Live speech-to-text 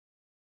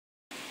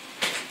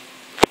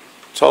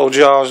Told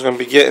you I was going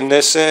to be getting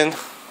this in.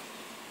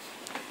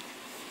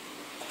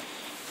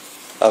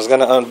 I was going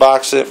to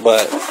unbox it,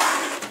 but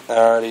I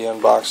already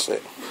unboxed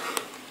it.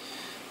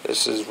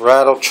 This is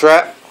rattle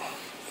trap,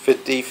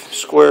 50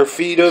 square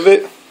feet of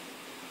it.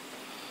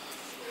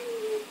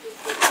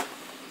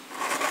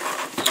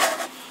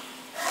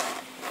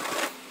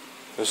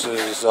 This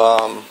is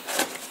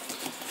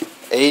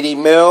 80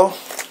 mil.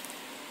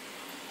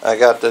 I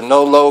got the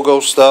no logo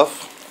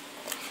stuff.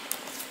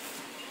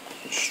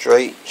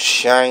 Straight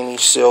shiny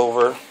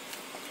silver.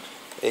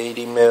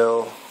 80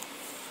 mil.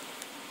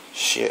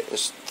 Shit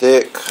is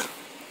thick.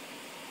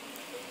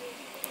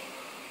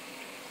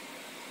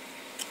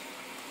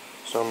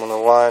 So I'm going to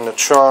line the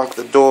trunk,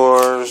 the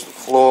doors, the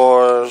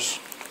floors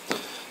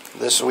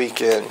this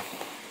weekend.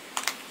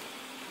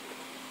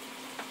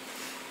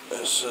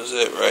 This is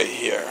it right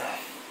here.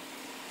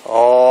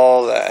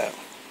 All that.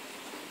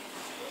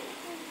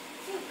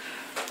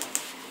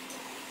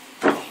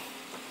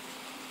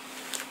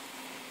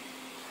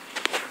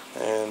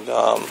 And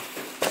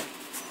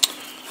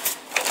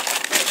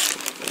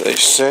they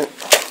sent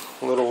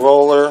a little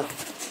roller,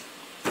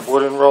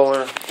 wooden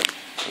roller,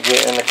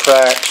 get in the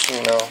cracks,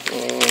 you know,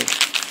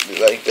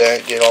 like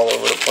that, get all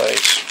over the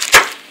place.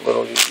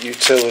 Little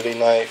utility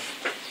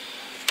knife,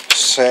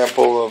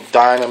 sample of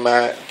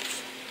dynamite,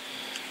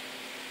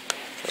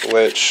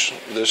 which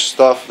this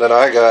stuff that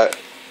I got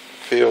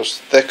feels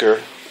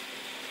thicker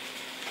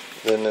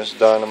than this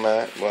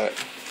dynamite, but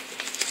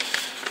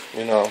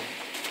you know,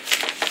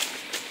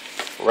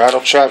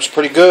 rattle trap's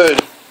pretty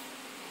good,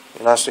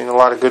 and I've seen a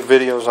lot of good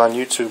videos on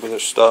YouTube of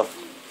this stuff,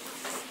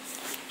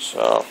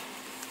 so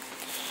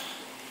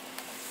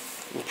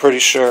I'm pretty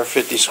sure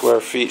 50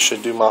 square feet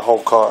should do my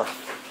whole car.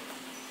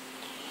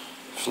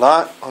 If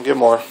not, I'll get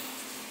more.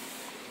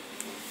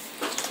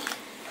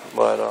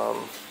 But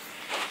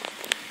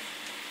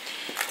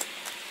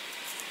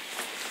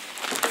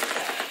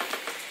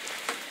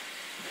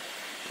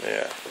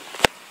yeah.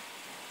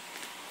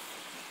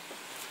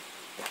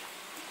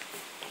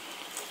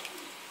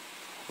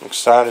 I'm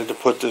excited to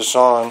put this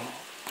on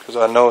because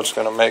I know it's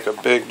going to make a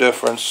big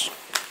difference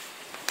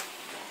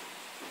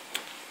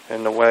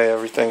in the way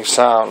everything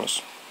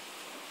sounds.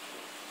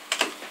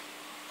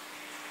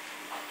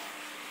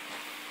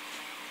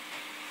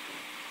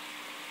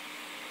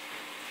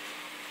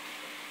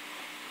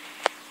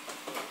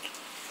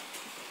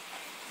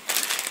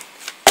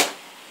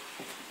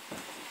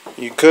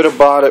 You could have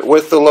bought it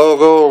with the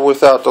logo or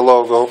without the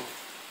logo.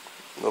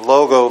 The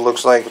logo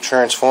looks like a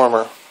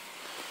transformer.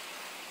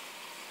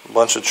 A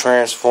bunch of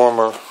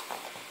transformer.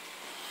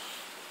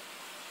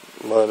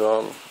 But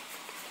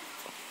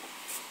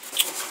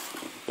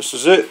this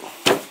is it.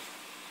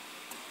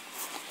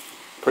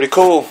 Pretty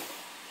cool.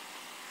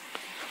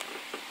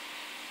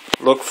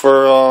 Look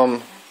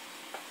for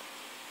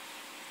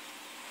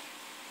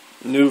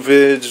new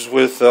vids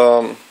with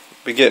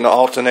be getting an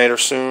alternator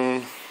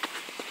soon.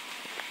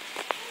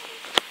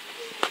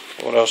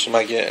 What else am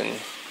I getting?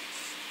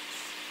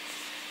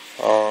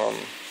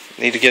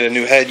 Need to get a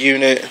new head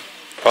unit.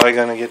 Probably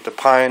gonna get the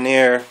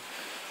Pioneer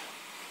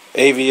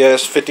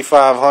AVS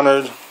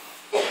 5500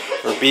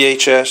 or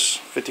BHS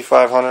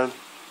 5500.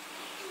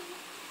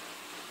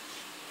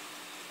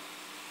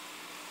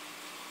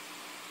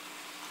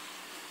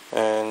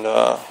 And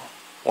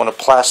want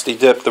to plasti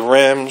dip the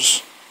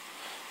rims,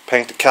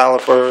 paint the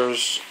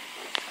calipers.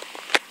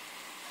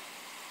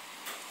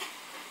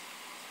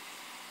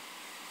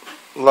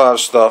 A lot of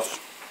stuff.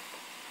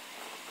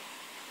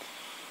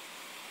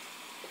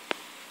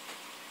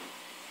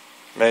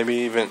 Maybe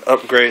even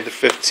upgrade the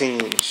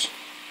 15s.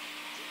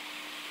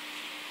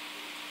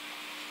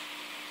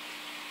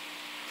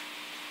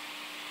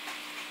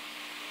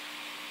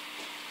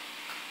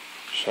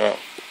 So,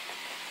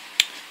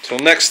 till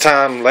next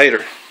time,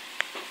 later.